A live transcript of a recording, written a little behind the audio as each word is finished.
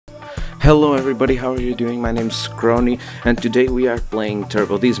Hello everybody, how are you doing? My name's Scrony and today we are playing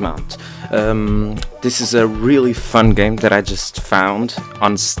Turbo Dismount. This is a really fun game that I just found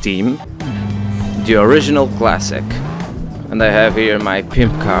on Steam. The original classic. And I have here my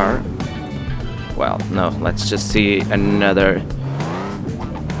pimp car. Well, no, let's just see another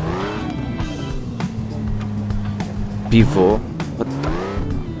pivot. What the?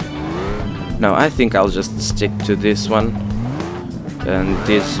 No, I think I'll just stick to this one. And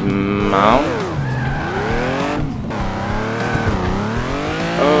Dismount.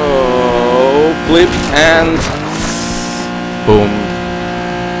 Oh, flip and boom.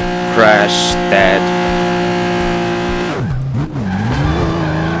 Crash, dead.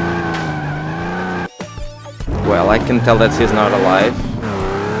 Well, I can tell that he's not alive.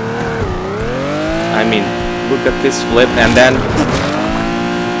 I mean, look at this flip and then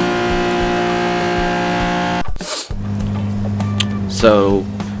so,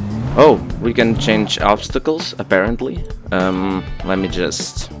 oh, we can change obstacles apparently. Let me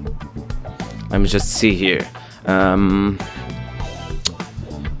just see here.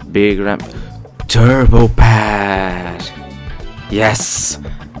 Big ramp, turbo pad. Yes,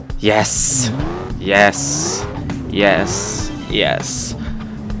 yes, yes, yes, yes.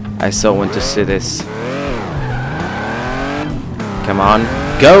 I so want to see this. Come on,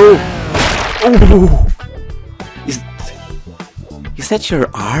 go! Ooh. Is that your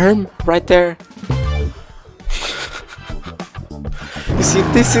arm right there? You see,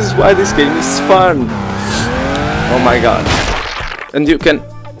 this is why this game is fun. Oh my god. And you can...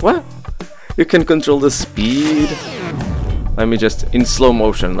 what? You can control the speed. Let me just... in slow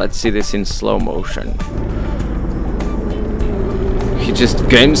motion. Let's see this in slow motion. He just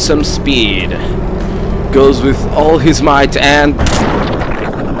gains some speed. Goes with all his might and...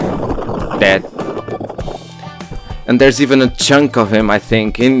 dead. And there's even a chunk of him, I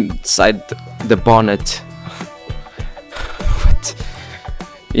think, inside the bonnet. What?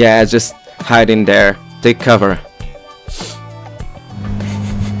 Yeah, just hide in there. Take cover.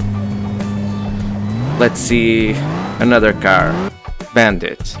 Let's see another car.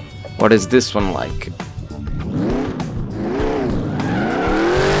 Bandit. What is this one like?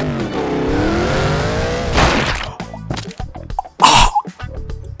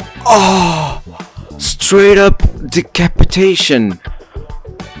 Oh! Straight up decapitation.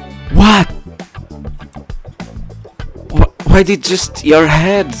 What? Why did just your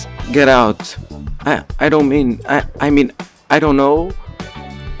head get out? I don't mean I mean I don't know.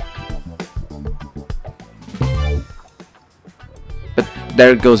 But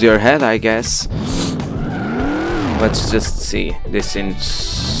there goes your head, I guess. Let's just see this in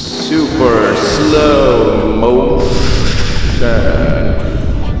super slow motion.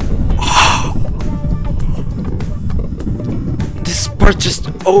 Part just,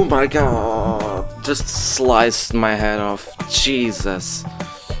 oh my god, just sliced my head off. Jesus.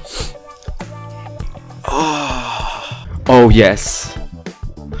 Oh yes.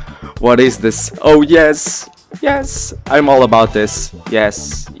 What is this? Oh yes, yes, I'm all about this.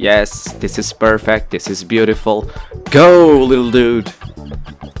 Yes, yes, this is perfect, this is beautiful. Go, little dude.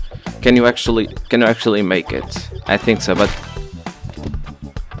 Can you actually make it? I think so, but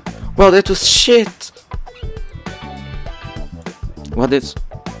well, that was shit. What is...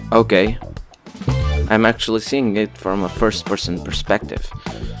 okay. I'm actually seeing it from a first-person perspective.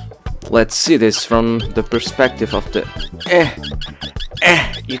 Let's see this from the perspective of the...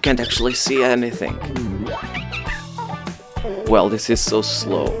 you can't actually see anything. Well, this is so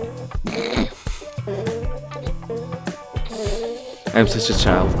slow. I'm such a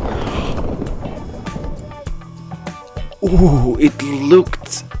child. Ooh, it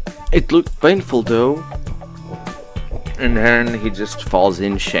looked painful though. And then he just falls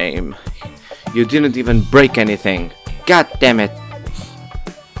in shame. You didn't even break anything. God damn it.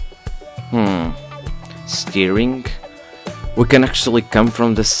 Steering. We can actually come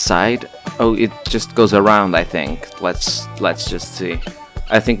from the side. Oh, it just goes around, I think. Let's just see.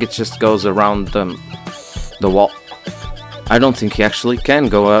 I think it just goes around the wall. I don't think he actually can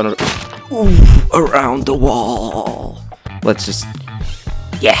go around the wall. Let's just...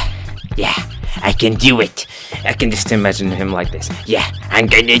 yeah, I can do it. I can just imagine him like this. Yeah, I'm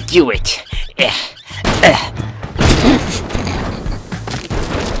gonna do it.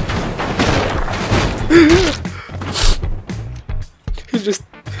 He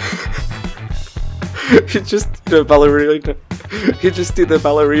just did a ballerina. He just did a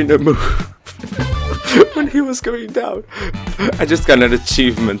ballerina move when he was going down. I just got an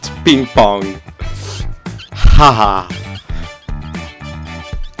achievement. Ping pong. Haha.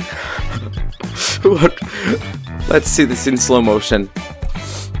 What? Let's see this in slow motion.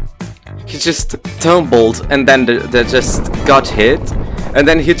 he just tumbled and then they just got hit, and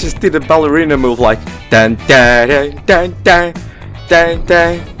then he just did a ballerina move like dun dun dun dun dun dun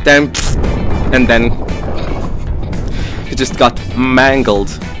dun dun, and then he just got mangled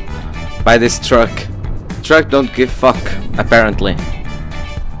by this truck. Truck don't give fuck, apparently.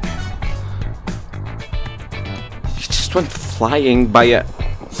 He just went flying by a...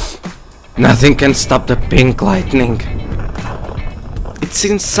 Nothing can stop the pink lightning. It's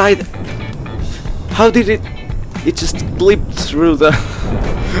inside... How did it... It just blipped through the...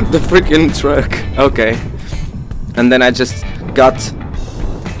 the freaking truck. Okay. And then I just got...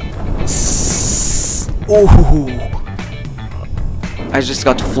 Ooh. I just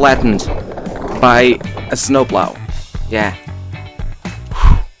got flattened by a snowplow. Yeah.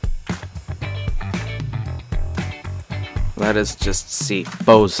 Let us just see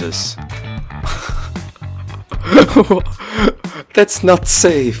poses. That's not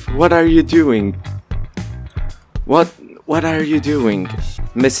safe. What are you doing? What are you doing?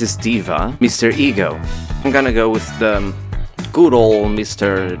 Mrs. Diva, Mr. Ego. I'm gonna go with the good old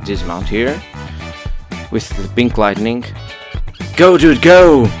Mr. Dismount here. With the pink lightning. Go, dude,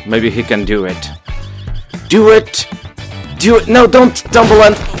 go! Maybe he can do it. Do it! Do it! No, don't tumble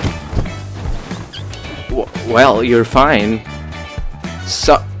and... Well, you're fine.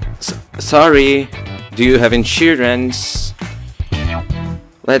 Sorry. Do you have insurance?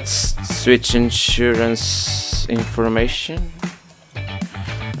 Let's switch insurance information.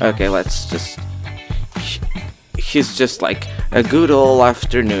 Okay, let's just... He's just like a good old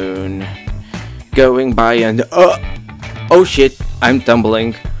afternoon. Going by and... Oh shit, I'm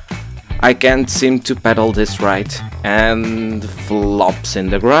tumbling. I can't seem to pedal this right. And flops in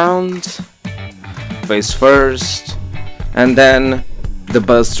the ground. Face first. And then the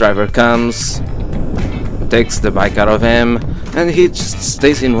bus driver comes. Takes the bike out of him. And he just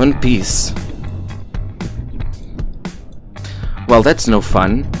stays in one piece. Well, that's no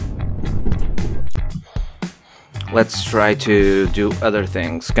fun. Let's try to do other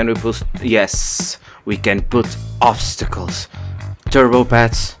things. Can we put... Yes, we can put obstacles. Turbo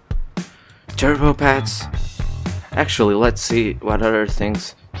pads. Turbo pads. Actually, let's see what other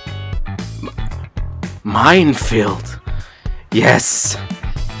things. Minefield. Yes.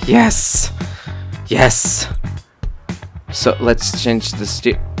 Yes. Yes. So let's change the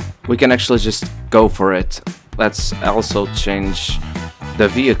steer. We can actually just go for it. Let's also change the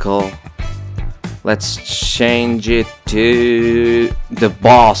vehicle. Let's change it to the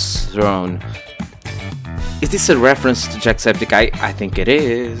boss throne. Is this a reference to Jacksepticeye? I think it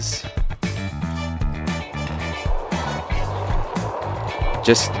is.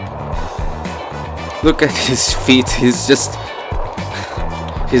 Just look at his feet. He's just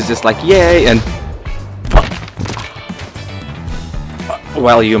like yay, and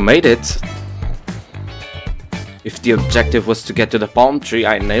well, you made it. If the objective was to get to the palm tree,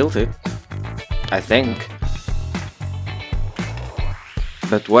 I nailed it. I think.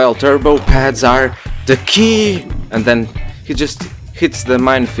 But well, turbo pads are the key. And then he just hits the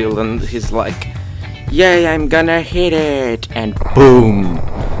minefield and he's like, yay, I'm gonna hit it. And boom.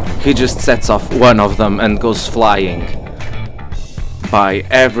 He just sets off one of them and goes flying by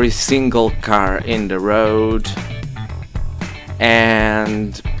every single car in the road.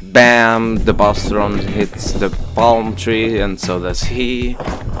 And bam, the boss throne hits the palm tree, and so does he.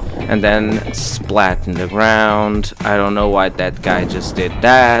 And then splat in the ground. I don't know why that guy just did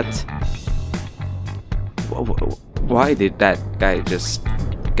that. Why did that guy just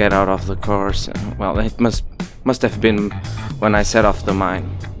get out of the course? Well, it must have been when I set off the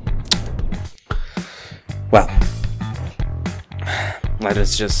mine. Well, let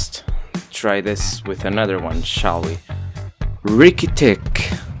us just try this with another one, shall we? Ricky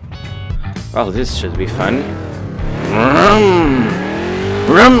Tick. Well, this should be fun.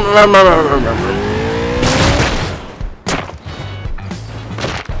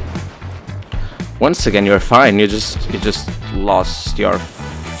 Once again, you're fine. You just lost your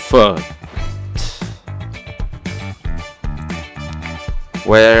foot.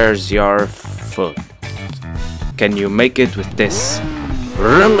 Where's your foot? Can you make it with this?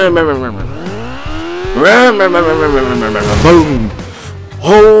 Boom!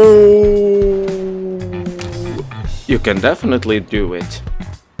 Oh! You can definitely do it.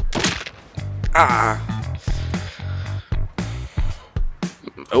 Ah!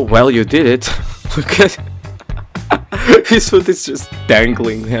 Well, you did it. Look at his foot is just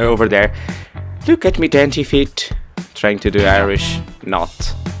dangling over there. Look at me, dainty feet. Trying to do Irish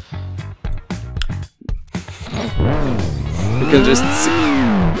knot. You can just see.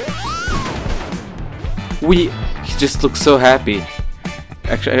 He just looks so happy.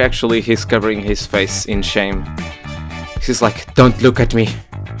 Actually, he's covering his face in shame. He's like, don't look at me.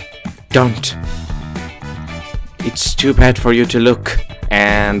 Don't. It's too bad for you to look.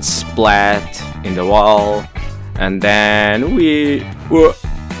 And splat in the wall. And then we...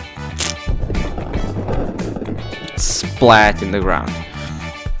 splat in the ground.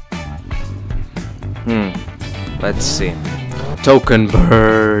 Let's see. Token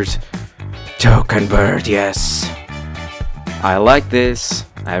bird. Token bird, yes. I like this.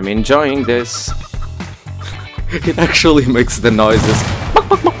 I'm enjoying this. It actually makes the noises.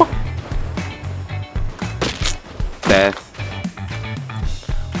 Death.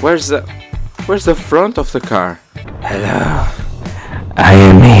 Where's the front of the car? Hello. I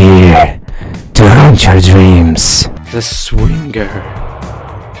am here to haunt your dreams. The swinger.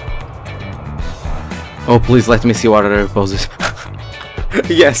 Oh, please let me see what other poses.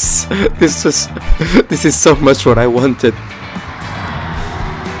 Yes, this is so much what I wanted.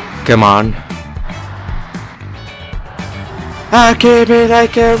 Come on. I keep it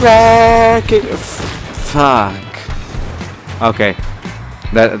like a racket. Fuck. Okay,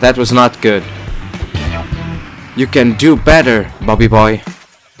 that was not good. You can do better, Bobby boy.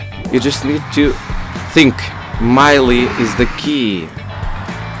 You just need to think. Miley is the key.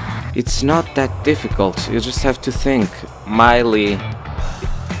 It's not that difficult. You just have to think. Miley.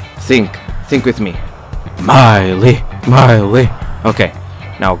 Think with me. Miley. Okay,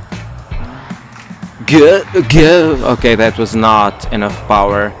 now go. Okay, that was not enough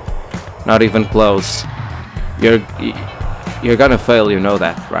power. Not even close. You're gonna fail, you know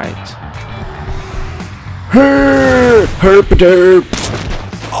that, right? Herp.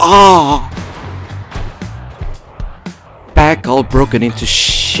 Ah! Back all broken into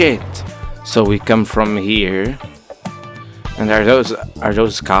shit. So we come from here. And are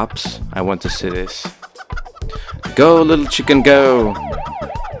those cops? I want to see this. Go, little chicken, go.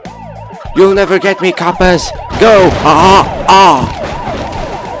 You'll never get me, coppers. Go.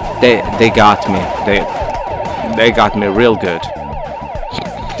 They got me. They got me real good.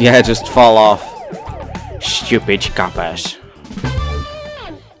 Yeah, just fall off. Stupid coppers.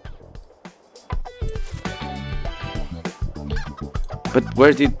 But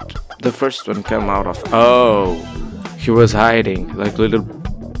where did the first one come out of? Oh, he was hiding like a little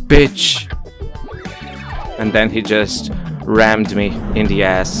bitch. And then he just rammed me in the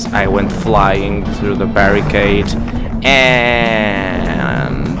ass. I went flying through the barricade.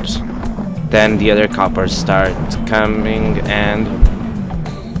 And then the other coppers start coming and...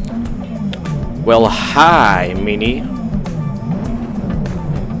 Well, hi, Minnie.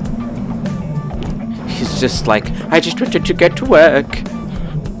 He's just like, I just wanted to get to work.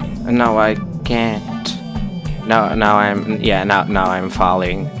 And now I can't. Now I'm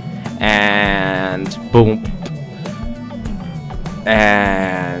falling. And boom.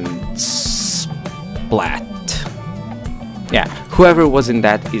 And splat. Yeah, whoever was in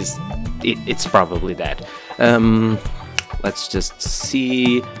that is it's probably that. Let's just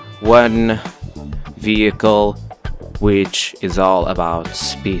see one vehicle which is all about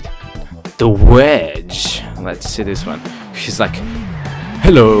speed. The wedge. Let's see this one. She's like,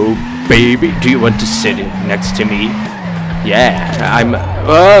 hello baby, do you want to sit next to me? Yeah, I'm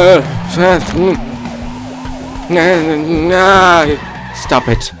stop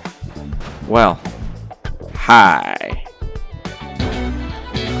it. Well, hi.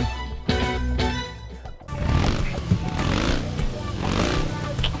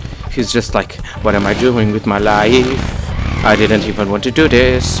 He's just like, what am I doing with my life? I didn't even want to do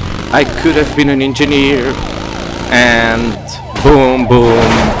this. I could have been an engineer. And boom, boom.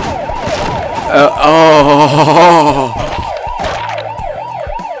 Oh.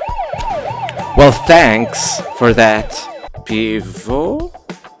 Well, thanks for that. Pivot?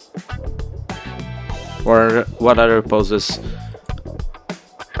 Or what other poses?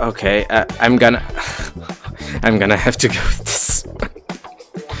 Okay, I'm gonna have to go with this.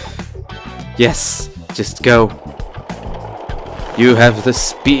 Yes, just go. You have the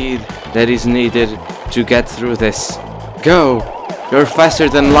speed that is needed to get through this. Go! You're faster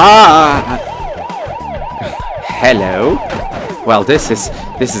than light! Hello? Well, this is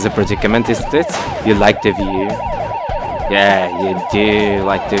a predicament, isn't it? You like the view? Yeah, you do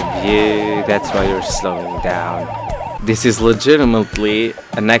like the view. That's why you're slowing down. This is legitimately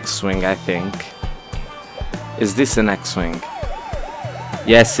an X-Wing, I think. Is this an X-Wing?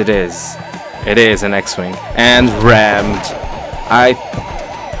 Yes, it is. It is an X-Wing. And rammed.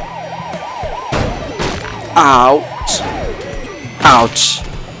 Ouch. Ouch.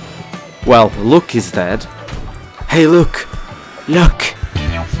 Well, Luke is dead. Hey, Luke. Look.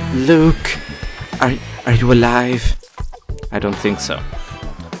 Luke. Are you alive? I don't think so.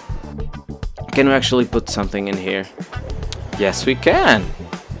 Can we actually put something in here? Yes, we can.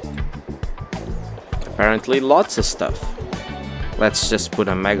 Apparently lots of stuff. Let's just put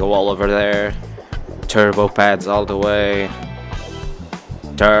a mega wall over there. Turbo pads all the way.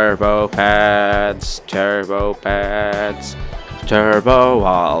 Turbo pads, turbo pads, turbo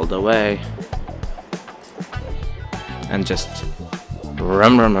all the way. And just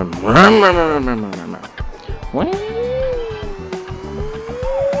rum rum rum rum rum rum rum rum rum.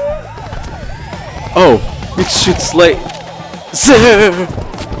 Oh, it shoots lasers.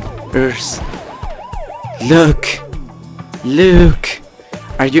 Look, look.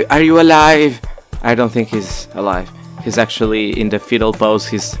 Are you alive? I don't think he's alive. He's actually in the fetal pose.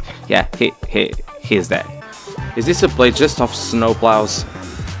 He's dead. Is this a play just of snowplows?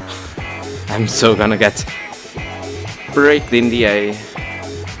 I'm so gonna get breaked in the A.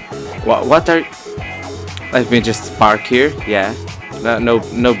 What are? Let me just park here. Yeah, no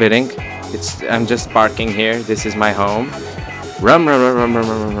bidding. I'm just parking here. This is my home. Rum rum rum rum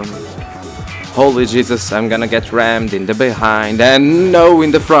rum rum rum. Holy Jesus! I'm gonna get rammed in the behind and no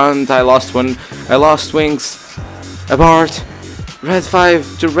in the front. I lost one. I lost wings. Abort! Red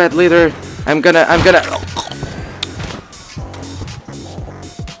 5 to red leader. I'm gonna.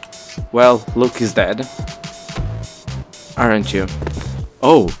 Well, Luke is dead. Aren't you?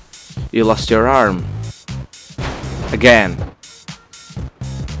 Oh, you lost your arm. Again.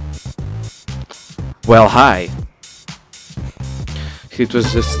 Well, hi. It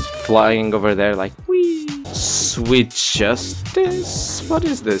was just flying over there like, wee. Sweet justice? What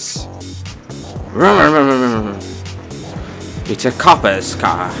is this? It's a copper's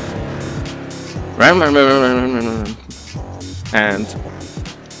car. And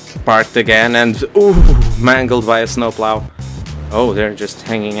parked again and ooh, mangled by a snowplow. Oh, they're just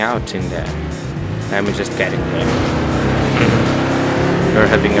hanging out in there. Let me just get in there. You're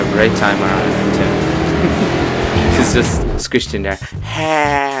having a great time around it. He's just squished in there.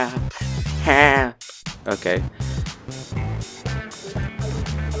 Help! Help! Okay.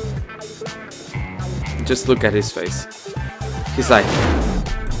 Just look at his face. He's like,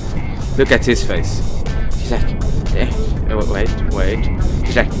 look at his face. He's like, wait.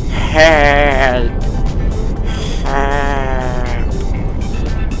 He's like, help! Help!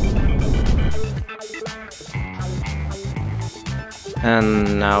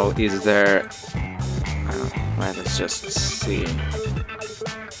 And now is there? Let's just see.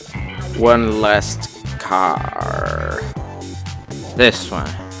 One last car. This one.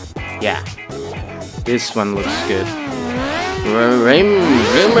 Yeah. This one looks good.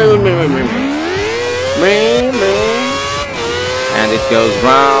 And it goes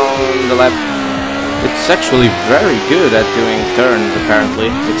round the left. It's actually very good at doing turns, apparently.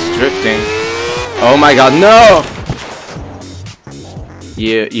 It's drifting. Oh my god, no!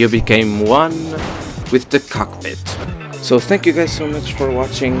 You became one with the cockpit. So thank you guys so much for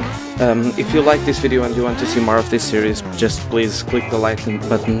watching. If you like this video and you want to see more of this series, just please click the like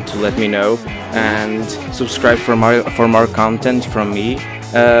button to let me know, and subscribe for more content from me.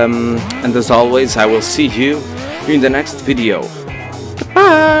 And as always, I will see you in the next video.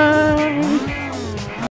 Goodbye!